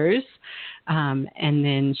offers, and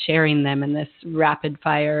then sharing them in this rapid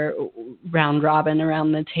fire round robin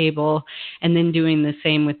around the table, and then doing the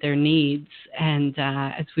same with their needs. And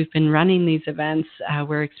as we've been running these events,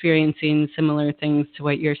 we're experiencing similar things to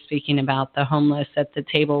what you're speaking about, the homeless at the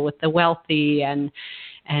table with the wealthy, and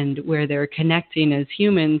where they're connecting as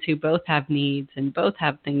humans who both have needs and both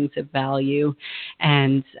have things of value.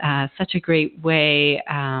 And such a great way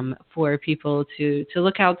for people to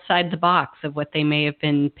look outside the box of what they may have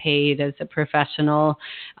been paid as a professional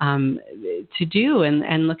to do,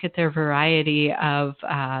 and look at their variety of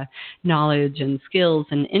knowledge and skills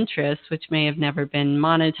and interests, which may have never been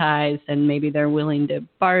monetized, and maybe they're willing to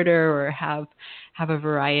barter or have a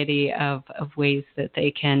variety of ways that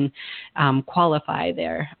they can qualify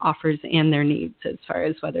their offers and their needs, as far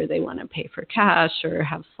as whether they want to pay for cash or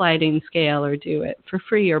have sliding scale or do it for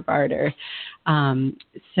free or barter.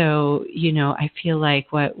 So, I feel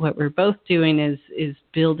like what we're both doing is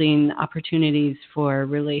building opportunities for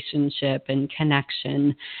relationship and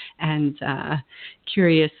connection. And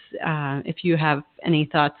curious if you have any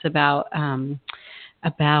thoughts about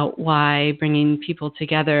why bringing people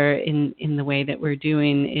together in the way that we're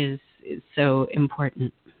doing is so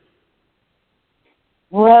important.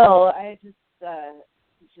 Well, I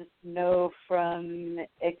just know from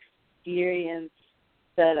experience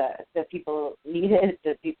that people need it,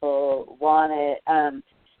 that people want it,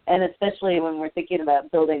 and especially when we're thinking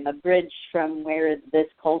about building a bridge from where this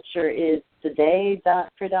culture is today,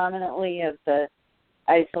 predominantly of the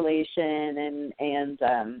isolation and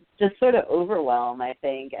just sort of overwhelm. I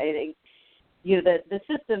think the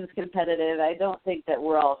system's competitive. I don't think that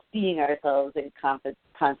we're all seeing ourselves in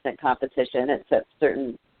constant competition except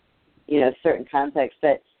certain contexts,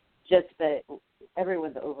 but just that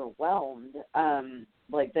everyone's overwhelmed.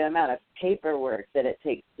 Like the amount of paperwork that it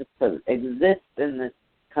takes just to exist in this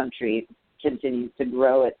country continues to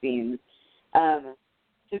grow, it seems.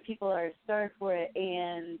 So people are starved for it,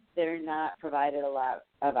 and they're not provided a lot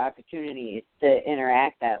of opportunities to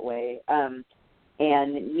interact that way, and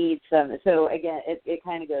need some. So again, it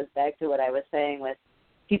kind of goes back to what I was saying with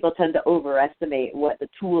people tend to overestimate what the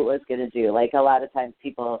tool is going to do. Like a lot of times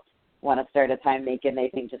people want to start a time bank and they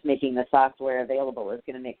think just making the software available is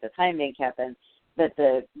going to make the time bank happen, but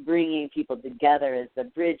the bringing people together is the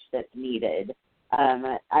bridge that's needed.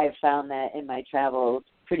 I've found that in my travels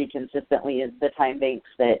pretty consistently is the time banks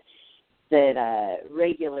that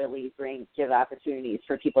regularly give opportunities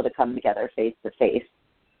for people to come together face to face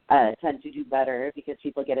tend to do better because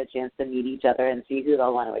people get a chance to meet each other and see who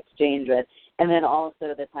they'll want to exchange with. And then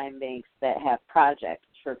also the time banks that have projects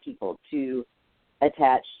for people to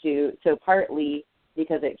attach to. So partly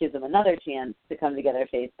because it gives them another chance to come together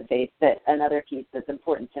face to face, but another piece that's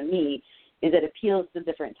important to me is it appeals to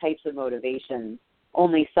different types of motivations.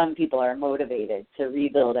 Only some people are motivated to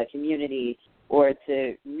rebuild a community or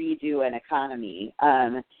to redo an economy.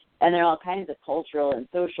 And there are all kinds of cultural and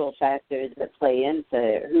social factors that play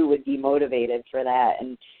into who would be motivated for that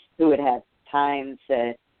and who would have time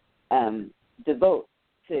to devote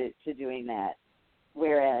to doing that.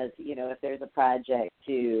 Whereas, if there's a project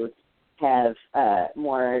to have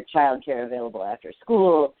more childcare available after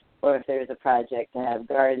school, or if there's a project to have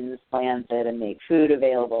gardens planted and make food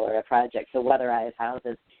available, or a project to weatherize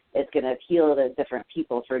houses, it's going to appeal to different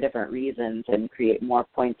people for different reasons and create more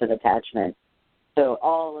points of attachment. So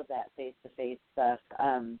all of that face-to-face stuff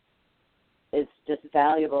is just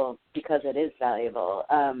valuable because it is valuable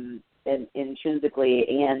intrinsically,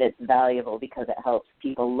 and it's valuable because it helps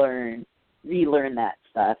people relearn that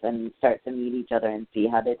stuff and start to meet each other and see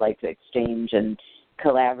how they'd like to exchange and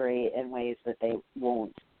collaborate in ways that they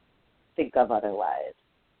won't think of otherwise.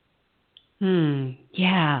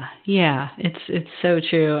 Yeah. It's so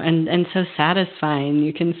true and so satisfying.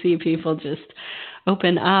 You can see people just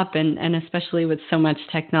open up, and especially with so much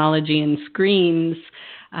technology and screens,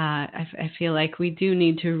 I feel like we do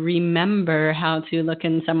need to remember how to look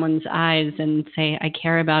in someone's eyes and say, I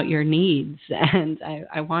care about your needs, and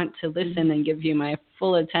I want to listen and give you my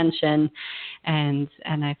full attention. And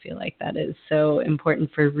I feel like that is so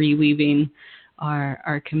important for reweaving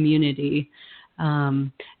our community.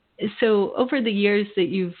 So over the years that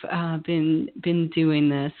you've been doing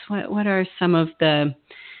this, what are some of the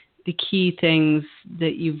key things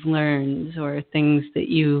that you've learned, or things that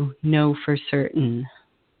you know for certain?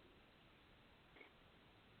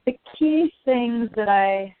 The key things that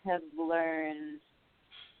I have learned,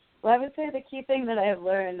 well, I would say the key thing that I have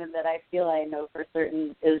learned and that I feel I know for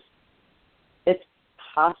certain is it's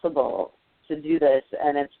possible to do this,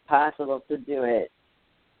 and it's possible to do it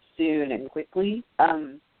soon and quickly.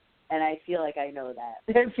 And I feel like I know that.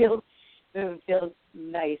 It feels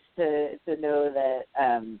nice to know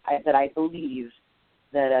that I believe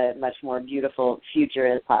that a much more beautiful future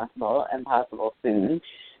is possible and possible soon.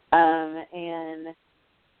 And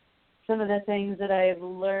some of the things that I've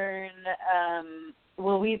learned,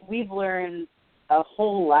 we've learned a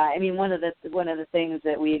whole lot. I mean, one of the things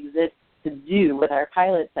that we exist to do with our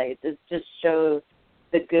pilot sites is just show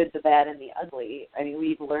the good, the bad, and the ugly. I mean,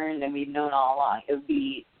 we've learned and we've known all along it would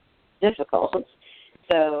be difficult.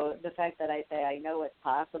 So the fact that I say I know it's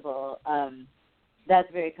possible,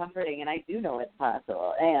 that's very comforting, and I do know it's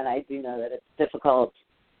possible, and I do know that it's difficult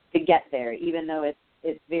to get there, even though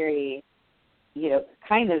it's very,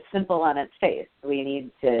 kind of simple on its face. We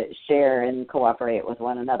need to share and cooperate with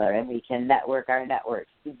one another, and we can network our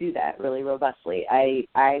networks to do that really robustly.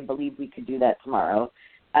 I believe we could do that tomorrow.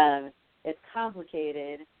 It's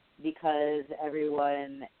complicated because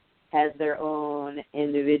everyone has their own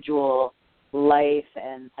individual life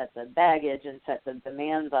and sets of baggage and sets of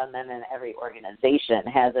demands on them, and every organization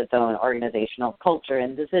has its own organizational culture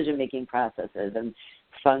and decision-making processes and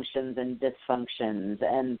functions and dysfunctions,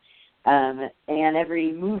 and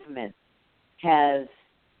every movement has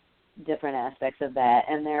different aspects of that,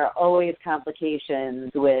 and there are always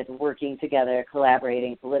complications with working together,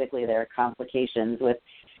 collaborating politically. There are complications with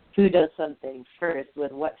who does something first,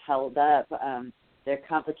 with what's held up. There are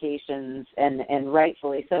complications, and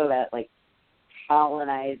rightfully so, about like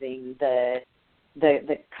colonizing the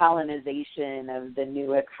colonization of the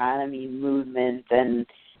new economy movement and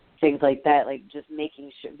things like that. Like just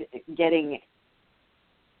making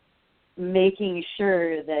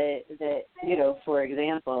sure that for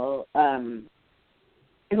example,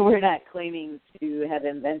 we're not claiming to have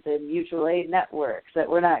invented mutual aid networks, that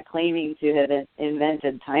we're not claiming to have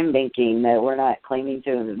invented time banking, that we're not claiming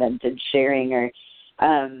to have invented sharing, or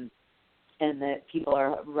and that people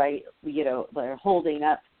are they're holding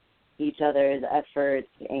up each other's efforts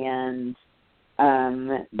and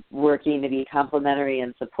working to be complementary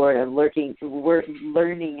and supportive, learning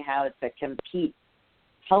how to compete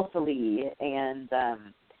healthily, and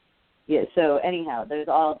so anyhow, there's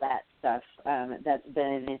all that stuff that's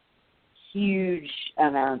been huge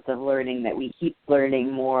amounts of learning that we keep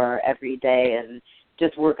learning more every day, and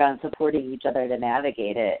just work on supporting each other to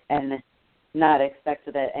navigate it, and not expect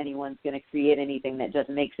that anyone's going to create anything that just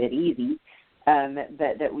makes it easy,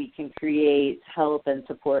 that we can create help and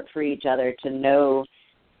support for each other to know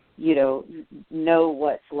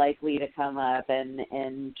what's likely to come up,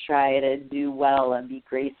 and try to do well and be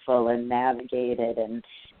graceful and navigate it, and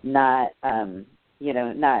not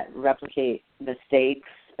replicate mistakes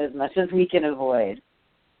as much as we can avoid.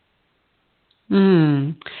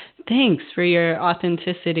 Thanks for your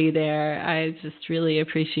authenticity there. I just really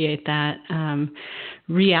appreciate that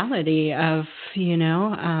reality of,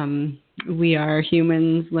 we are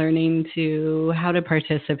humans learning how to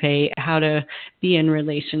participate, how to be in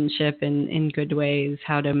relationship in good ways,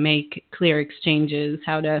 how to make clear exchanges,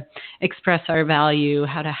 how to express our value,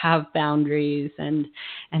 how to have boundaries, and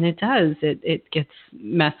it gets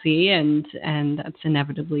messy, and that's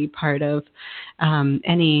inevitably part of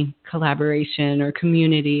any collaboration or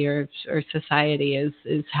community or society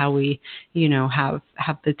is how we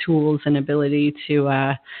have the tools and ability to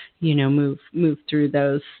move through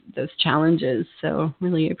those challenges. So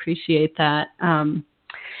really appreciate that.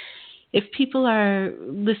 If people are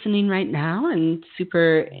listening right now and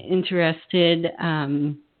super interested,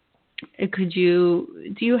 do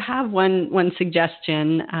you have one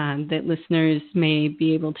suggestion that listeners may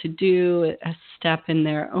be able to do, a step in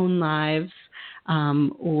their own lives,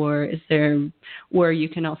 or you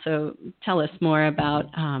can also tell us more about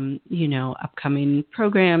upcoming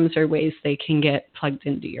programs or ways they can get plugged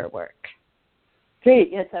into your work?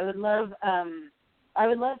 Great. Yes, I would love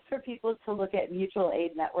for people to look at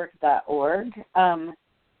mutualaidnetwork.org.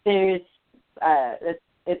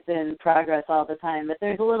 It's in progress all the time, but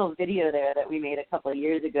there's a little video there that we made a couple of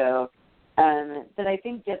years ago that I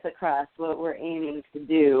think gets across what we're aiming to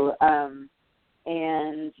do.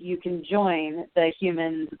 And you can join the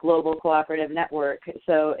Humans Global Cooperative Network.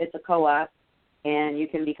 So it's a co-op, and you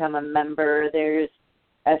can become a member. There's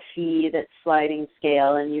a fee that's sliding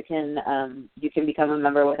scale, and you can become a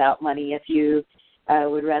member without money if you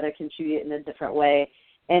would rather contribute in a different way.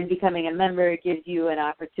 And becoming a member gives you an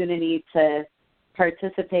opportunity to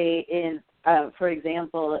participate in, for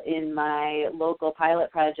example, in my local pilot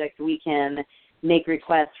project, we can make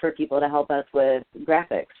requests for people to help us with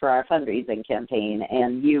graphics for our fundraising campaign.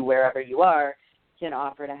 And you, wherever you are, can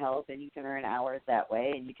offer to help, and you can earn hours that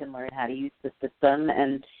way, and you can learn how to use the system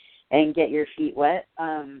and get your feet wet.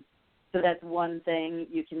 So that's one thing.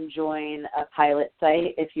 You can join a pilot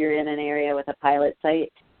site if you're in an area with a pilot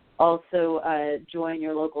site. Also, join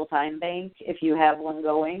your local time bank if you have one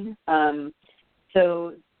going.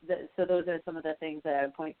 So those are some of the things that I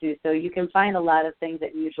would point to. So you can find a lot of things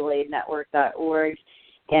at mutualaidnetwork.org,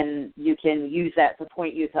 and you can use that to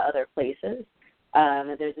point you to other places.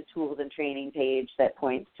 There's a tools and training page that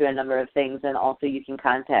points to a number of things, and also you can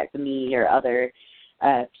contact me or other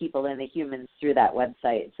people in the Humans through that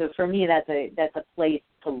website. So for me, that's a place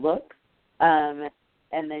to look, and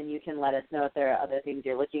then you can let us know if there are other things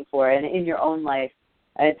you're looking for. And in your own life,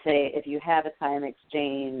 I'd say if you have a time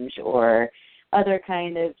exchange or other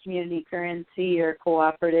kind of community currency or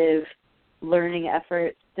cooperative learning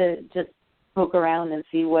efforts, to just poke around and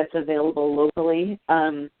see what's available locally.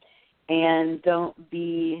 And don't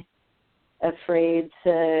be afraid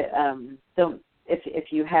to,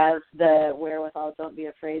 if you have the wherewithal, don't be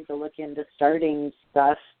afraid to look into starting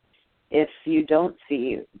stuff if you don't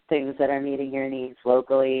see things that are meeting your needs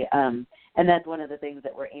locally. And that's one of the things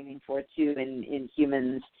that we're aiming for, too, in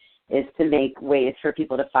Humans, is to make ways for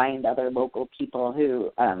people to find other local people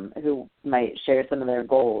who might share some of their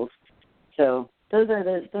goals. So those are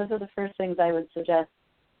the first things I would suggest.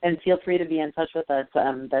 And feel free to be in touch with us.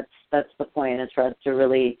 That's the point, is for us to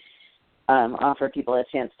really offer people a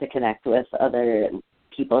chance to connect with other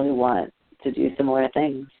people who want to do similar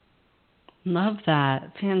things. Love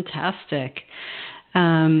that. Fantastic.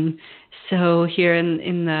 So here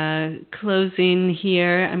in the closing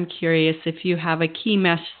here, I'm curious if you have a key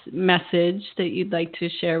message that you'd like to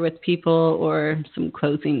share with people, or some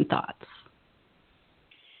closing thoughts.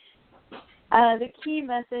 The key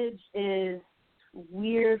message is,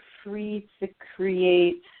 we're free to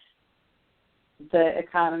create the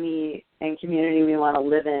economy and community we want to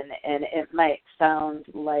live in, and it might sound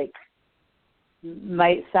like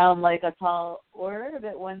a tall order,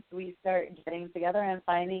 but once we start getting together and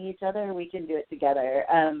finding each other, we can do it together.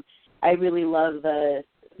 I really love the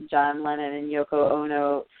John Lennon and Yoko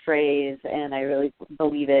Ono phrase, and I really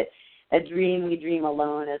believe it. A dream we dream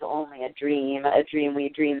alone is only a dream. A dream we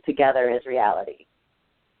dream together is reality.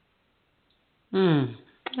 Oh,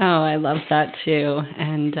 I love that too.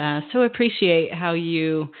 And so appreciate how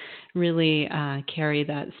you really carry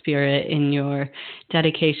that spirit in your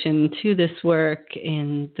dedication to this work,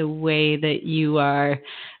 in the way that you are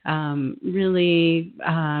really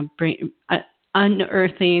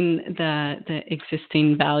unearthing the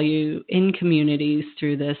existing value in communities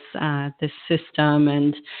through this system,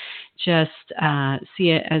 and just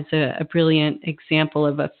see it as a brilliant example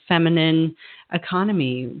of a feminine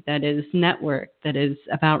economy that is networked, that is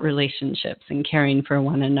about relationships and caring for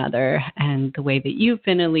one another, and the way that you've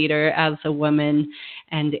been a leader as a woman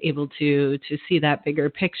and able to see that bigger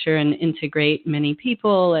picture and integrate many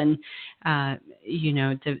people and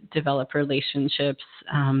develop relationships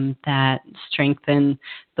that strengthen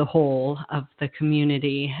the whole of the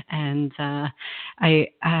community. And I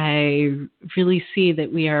really see that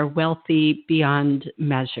we are wealthy beyond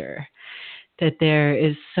measure, that there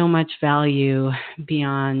is so much value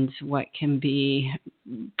beyond what can be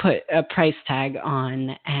put a price tag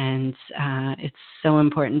on. And it's so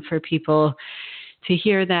important for people to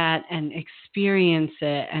hear that and experience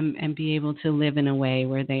it, and be able to live in a way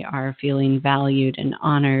where they are feeling valued and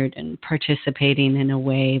honored and participating in a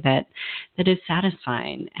way that is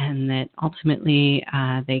satisfying, and that ultimately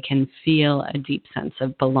they can feel a deep sense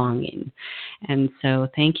of belonging. And so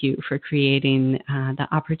thank you for creating the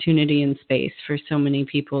opportunity and space for so many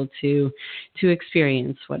people to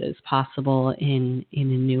experience what is possible in a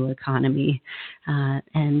new economy.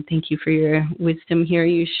 And thank you for your wisdom here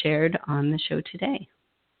you shared on the show today.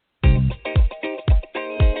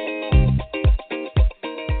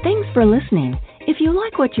 Thanks for listening. If you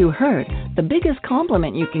like what you heard, the biggest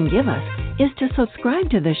compliment you can give us is to subscribe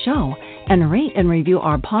to the show and rate and review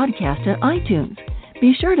our podcast at iTunes.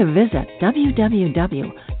 Be sure to visit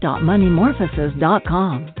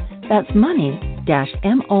www.moneymorphosis.com. That's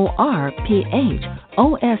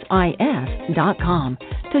money-morphosis.com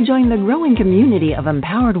to join the growing community of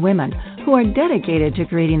empowered women who are dedicated to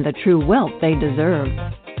creating the true wealth they deserve.